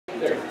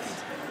There it is.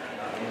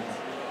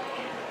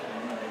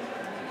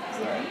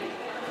 Alright.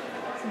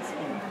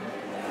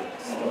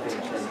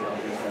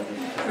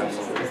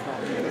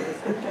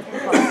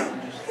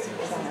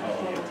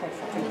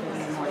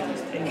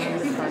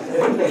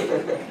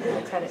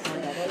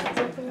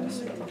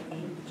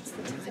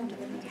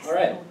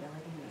 Alright.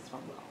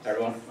 Hi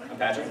everyone, I'm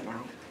Patrick.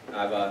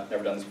 I've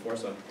never done this before,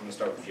 so I'm going to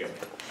start with a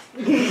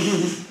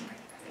joke.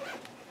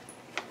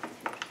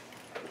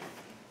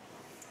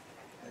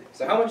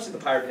 So how much did the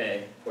pirate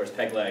pay for his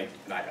peg leg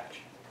and eye patch?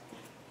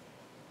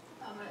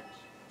 How much?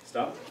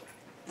 Stop.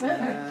 He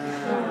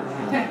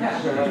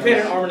paid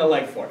an arm and a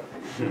leg for it.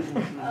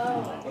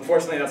 Oh.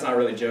 Unfortunately, that's not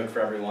really a joke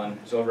for everyone.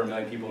 There's over 1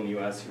 million people in the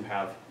US who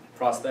have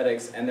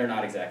prosthetics, and they're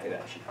not exactly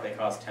that cheap. They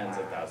cost tens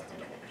of thousands of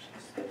dollars.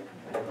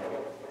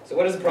 So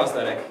what is a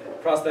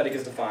prosthetic? Prosthetic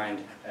is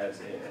defined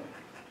as a...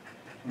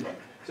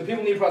 So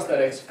people need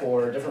prosthetics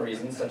for different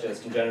reasons, such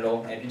as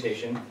congenital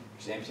amputation,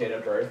 which is amputated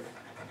at birth,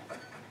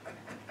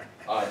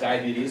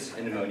 diabetes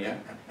and pneumonia,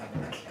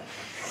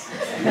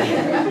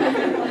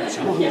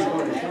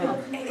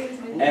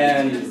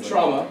 and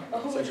trauma,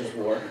 such as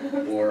war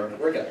or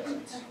work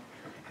accidents.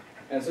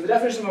 And so the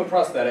definition of a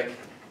prosthetic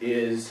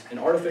is an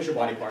artificial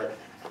body part,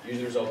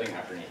 usually resulting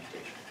after an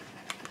amputation.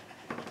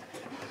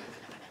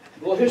 A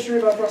little history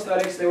about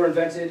prosthetics: they were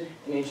invented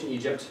in ancient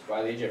Egypt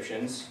by the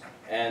Egyptians,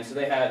 and so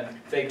they had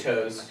fake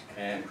toes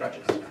and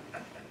crutches.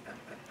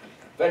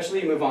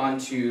 Eventually you move on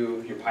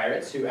to your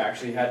pirates, who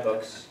actually had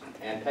hooks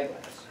and peg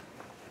legs.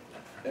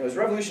 It was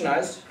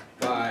revolutionized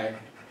by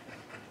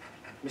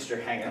Mr.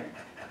 Hanger,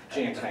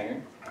 James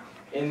Hanger.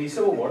 In the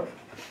Civil War,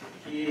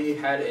 he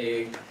had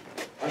a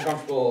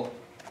uncomfortable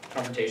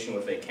confrontation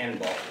with a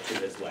cannonball to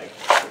his leg,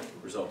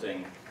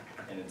 resulting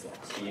in his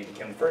loss. He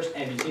became the first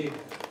amputee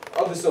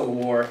of the Civil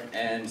War,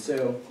 and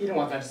so he didn't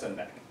want that to send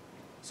back.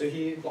 So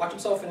he locked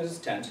himself in his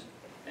tent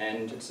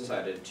and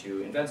decided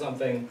to invent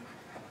something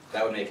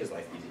that would make his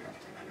life easier.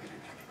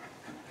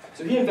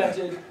 So he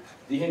invented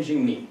the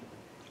hinging knee.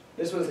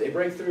 This was a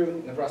breakthrough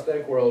in the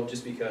prosthetic world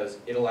just because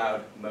it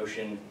allowed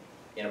motion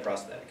in a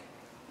prosthetic.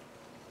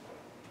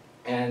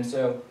 And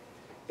so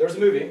there was a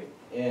movie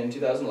in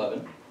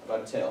 2011 about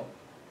a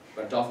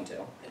dolphin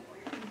tail,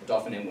 a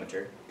dolphin named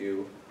Winter,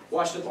 who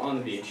washed up on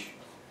the beach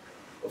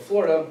of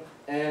Florida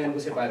and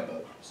was hit by a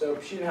boat. So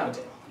she didn't have a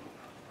tail.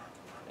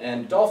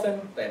 And a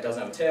dolphin that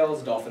doesn't have a tail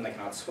is a dolphin that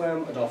cannot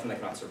swim, a dolphin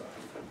that cannot survive.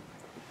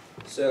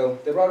 So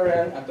they brought her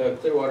in at the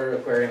Clearwater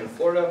Aquarium in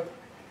Florida,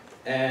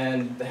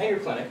 and the Hanger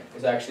Clinic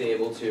was actually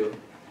able to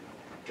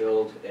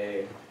build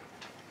a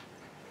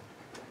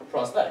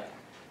prosthetic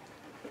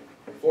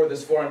for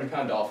this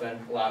 400-pound dolphin,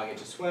 allowing it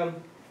to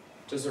swim,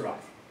 to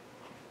survive.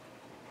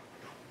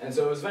 And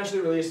so it was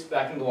eventually released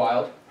back into the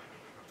wild,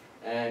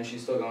 and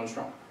she's still going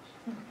strong.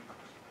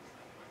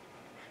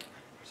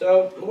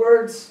 So, in the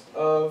words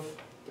of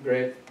the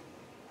great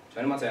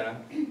China Montana,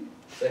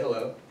 say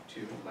hello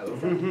to my little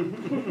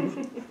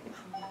friend.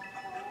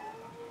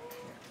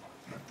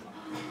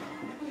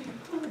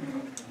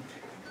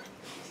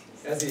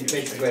 As he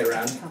makes his way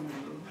around.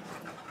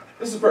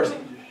 This is Percy.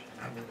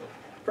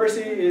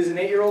 Percy is an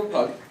 8-year-old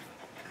pug,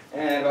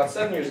 and about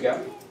 7 years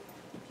ago,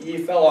 he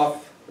fell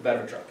off the bed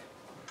of a truck,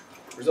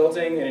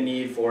 resulting in a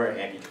need for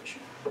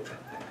amputation.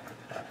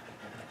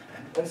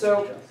 And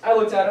so I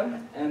looked at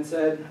him and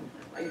said,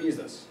 I could use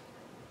this.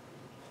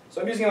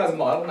 So I'm using him as a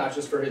model, not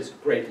just for his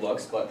great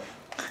looks, but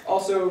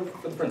also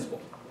for the principle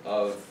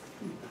of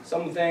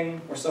something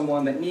or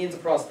someone that needs a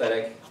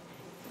prosthetic.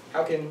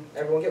 How can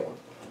everyone get one?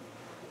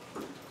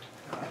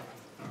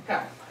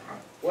 How?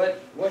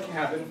 What can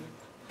happen?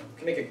 We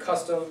can make a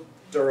custom,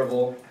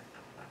 durable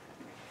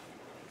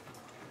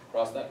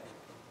prosthetic.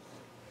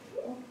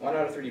 Why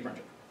not a 3D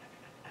printer?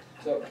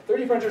 So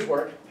 3D printers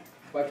work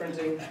by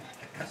printing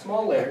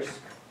small layers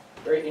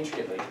very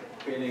intricately,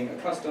 creating a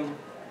custom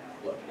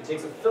look. It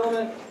takes a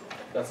filament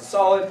that's a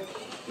solid,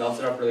 melts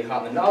it up really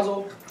hot in the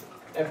nozzle,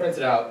 and prints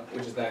it out,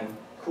 which is then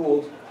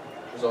cooled,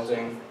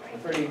 resulting in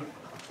a pretty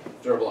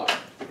durable object.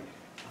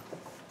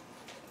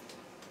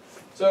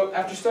 So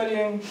after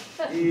studying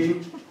the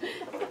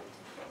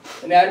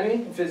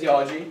anatomy and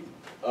physiology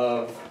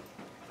of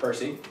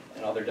Percy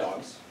and other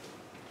dogs,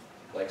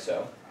 like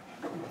so,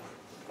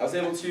 I was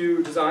able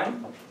to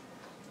design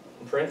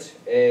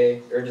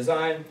a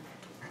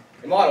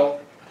model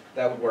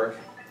that would work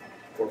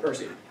for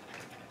Percy.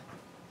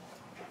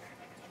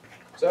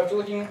 So after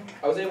looking,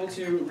 I was able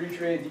to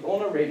recreate the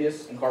ulnar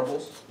radius and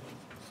carpals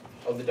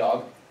of the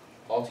dog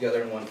all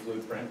together in one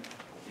fluid print,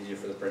 easier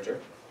for the printer.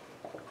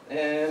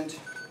 And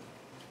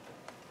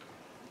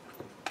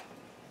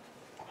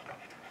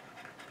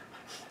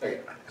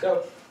okay,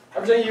 so I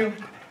present you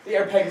the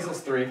Air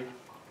Pegasus 3.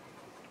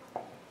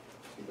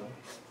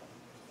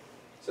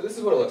 So this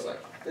is what it looks like.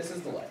 This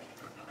is the leg.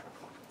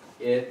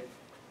 It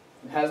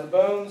has the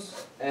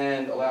bones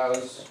and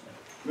allows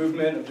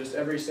movement of just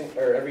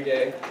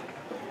everyday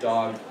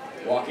dog,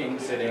 walking,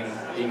 sitting,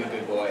 being a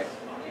good boy,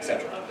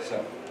 etc.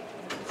 So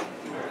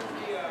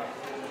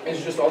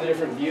it's just all the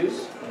different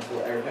views. This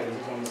little Air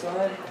Pegasus on the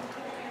side.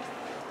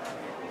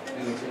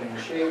 And it's in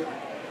the shape.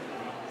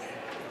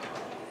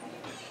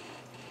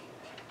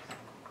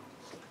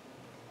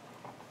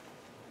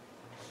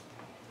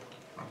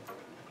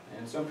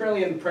 And so I'm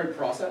currently in the print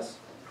process.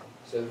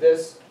 So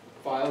this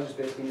file just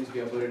basically needs to be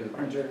uploaded to the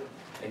printer.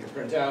 It can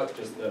print out,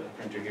 just the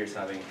printer here is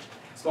having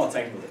small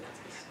technical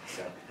differences.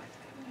 So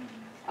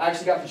I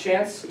actually got the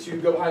chance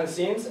to go behind the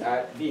scenes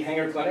at the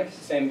Hanger Clinic,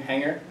 same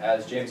hangar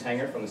as James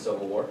Hanger from the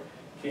Civil War.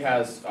 He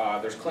has,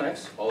 there's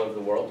clinics all over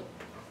the world,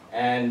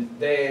 and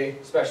they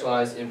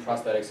specialize in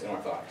prosthetics and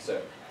orthotics.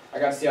 So I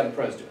got to see how the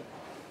pros do it.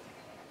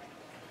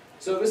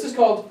 So this is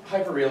called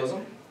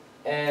hyperrealism,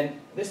 and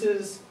this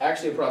is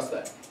actually a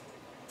prosthetic.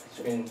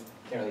 You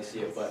can't really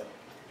see it, but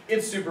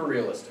it's super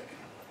realistic.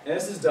 And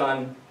this is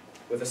done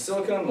with a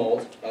silicone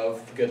mold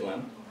of the good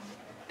limb,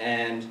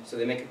 and so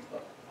they make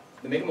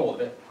a mold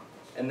of it,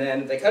 and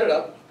then they cut it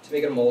up to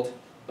make it a mold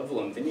of the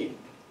limb they need.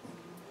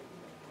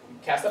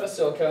 Cast out a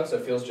silicone so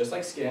it feels just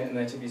like skin, and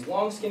then take these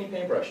long skinny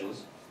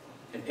paintbrushes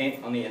and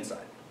paint on the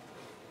inside.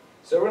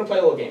 So we're going to play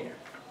a little game here.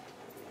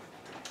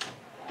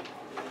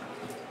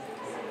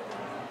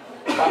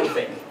 Bottom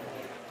fake.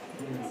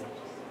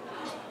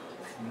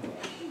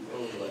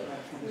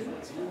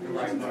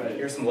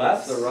 Here's some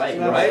lefts. The right.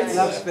 Right.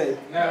 Left's fake.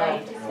 Right. I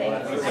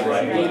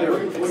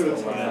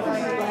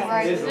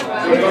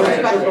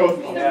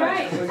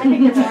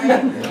think it's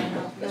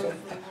right.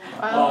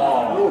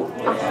 Oh.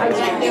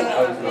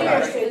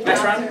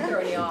 Next round.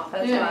 Throwing you off,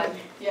 that's Yeah. why.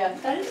 Yeah.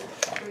 That is.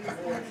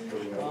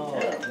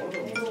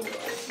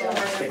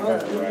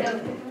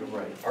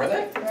 Are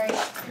they? Right.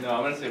 No,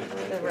 I'm gonna say The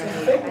right. right, I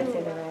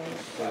say the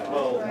right.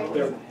 Well,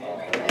 they're.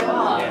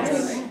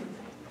 Yes.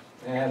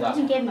 And last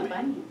You one. gave him a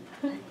bunny.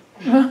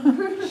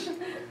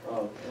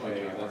 Oh,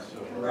 wait, that's so.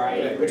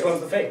 Right. Which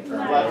one's the fake?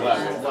 Left.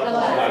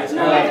 Left.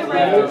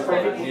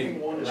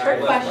 Trick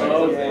question.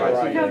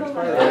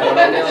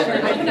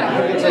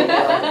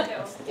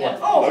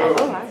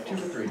 Oh. 2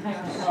 for 3.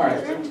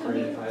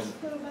 Alright.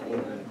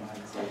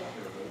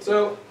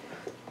 So,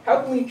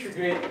 how can we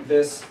create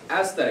this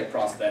aesthetic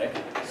prosthetic,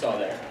 saw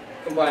there,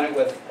 combine it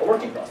with a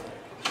working prosthetic?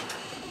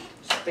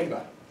 Just think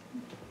about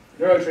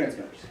it.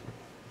 Neurotransmitters.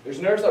 There's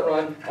nerves that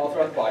run all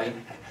throughout the body,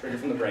 triggered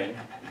from the brain,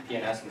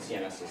 PNS and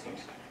CNS systems,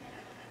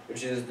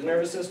 which is the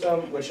nervous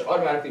system which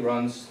automatically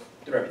runs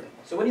through everything.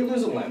 So when you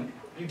lose a limb,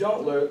 you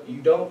don't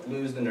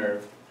lose the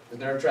nerve. The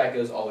nerve track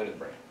goes all the way to the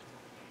brain.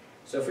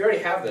 So if we already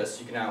have this,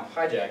 you can now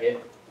hijack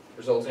it,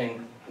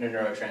 resulting in a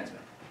neurotransmitter.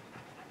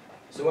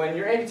 So when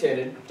you're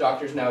amputated,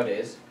 doctors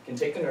nowadays can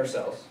take the nerve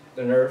cells,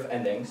 the nerve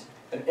endings,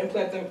 and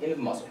implant them into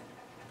the muscle.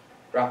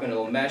 Drop in a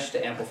little mesh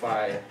to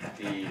amplify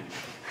the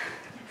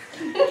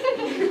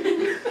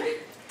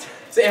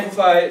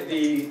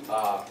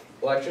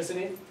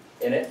electricity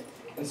in it.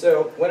 And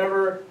so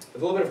whenever,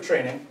 with a little bit of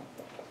training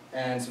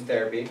and some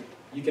therapy,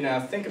 you can now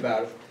think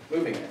about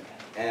moving it.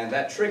 And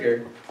that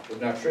trigger would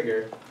now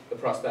trigger the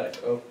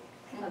prosthetic. Oh,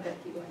 Okay,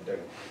 keep going. there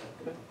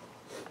we go.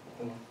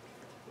 Come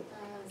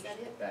Is that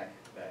it? on, back,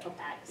 back. Oh,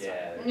 back, sorry.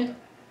 Yeah, there we go.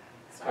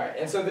 Alright,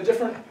 and so the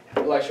different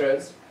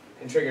electrodes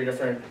can trigger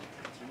different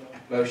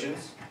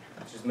motions,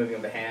 which is moving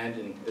of the hand,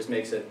 and this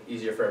makes it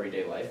easier for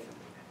everyday life.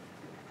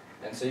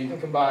 And so you can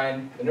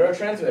combine the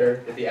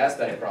neurotransmitter with the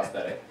aesthetic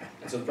prosthetic,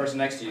 and so the person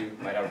next to you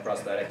might have a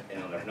prosthetic and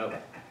you'll never know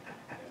that.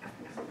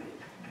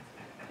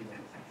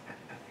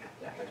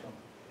 Yeah, next one.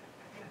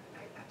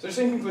 So just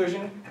in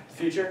conclusion, the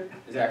future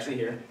is actually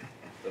here.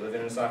 We're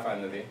living in a sci-fi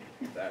movie,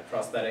 that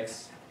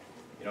prosthetics,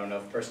 you don't know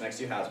if the person next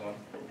to you has one,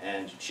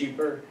 and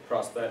cheaper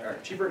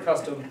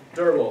custom,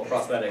 durable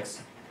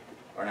prosthetics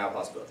are now a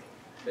possibility,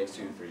 thanks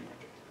to 3D.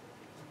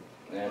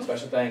 And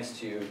special thanks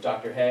to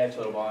Dr. Hay at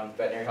Total Bond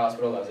Veterinary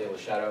Hospital that I was able to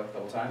shadow a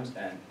couple times,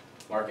 and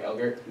Mark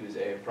Elgert, who's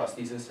a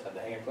prosthesis at the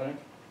Hanger Clinic,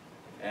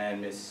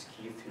 and Ms.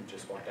 Keith, who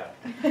just walked out.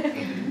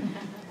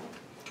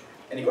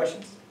 Any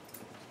questions?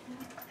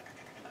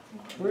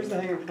 Where's the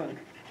Hanger Clinic?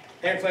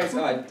 Hanger Clinic's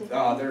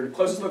their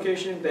closest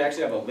location, they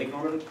actually have a Lake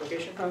Norman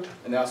location,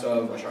 and they also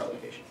have a Charlotte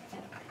location.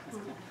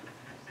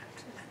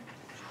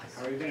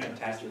 How are you gonna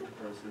attach it to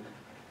person?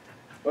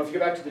 Well, if you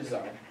go back to the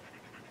design.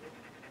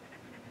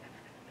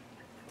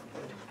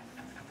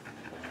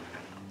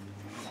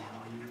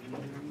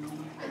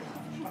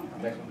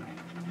 Next one.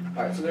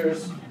 Alright, so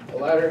there's a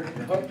ladder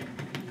and a hook.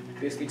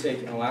 Basically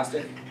take an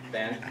elastic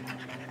band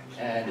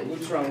and it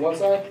loops around one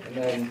side and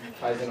then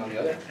ties in on the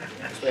other.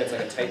 This way it's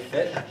like a tight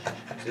fit,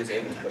 so it's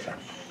able to push on.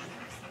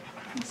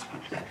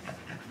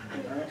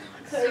 Alright.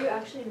 So are you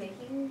actually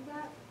making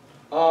that?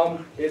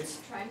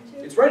 It's Trying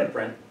to? It's ready to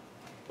print,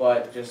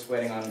 but just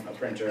waiting on a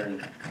printer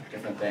and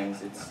different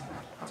things, it's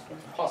a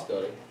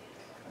possibility.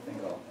 I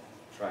think I'll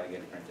try to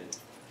get it printed.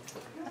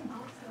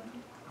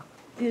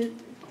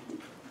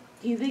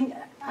 Do you think,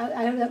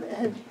 I don't know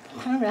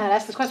how to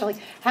ask this question, like,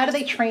 how do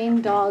they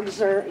train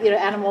dogs or,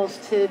 animals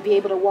to be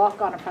able to walk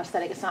on a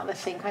prosthetic? It's not the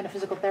same kind of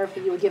physical therapy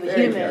you would give a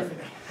Very human.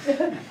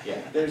 carefully. Yeah,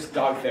 there's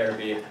dog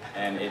therapy,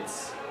 and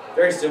it's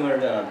very similar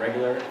to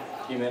regular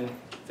human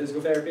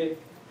physical therapy.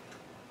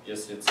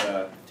 Just it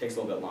takes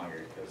a little bit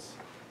longer because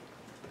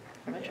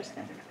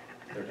Interesting.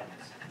 they're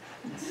dogs.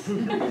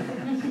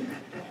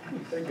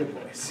 They're good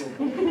boys. Do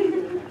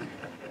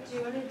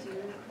you want to do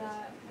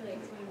that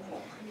like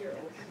when you're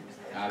older?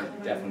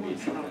 Definitely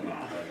something.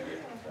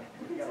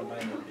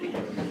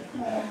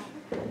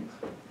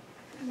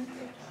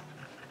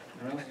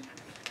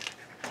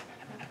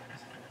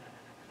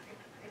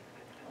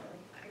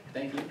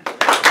 Thank you.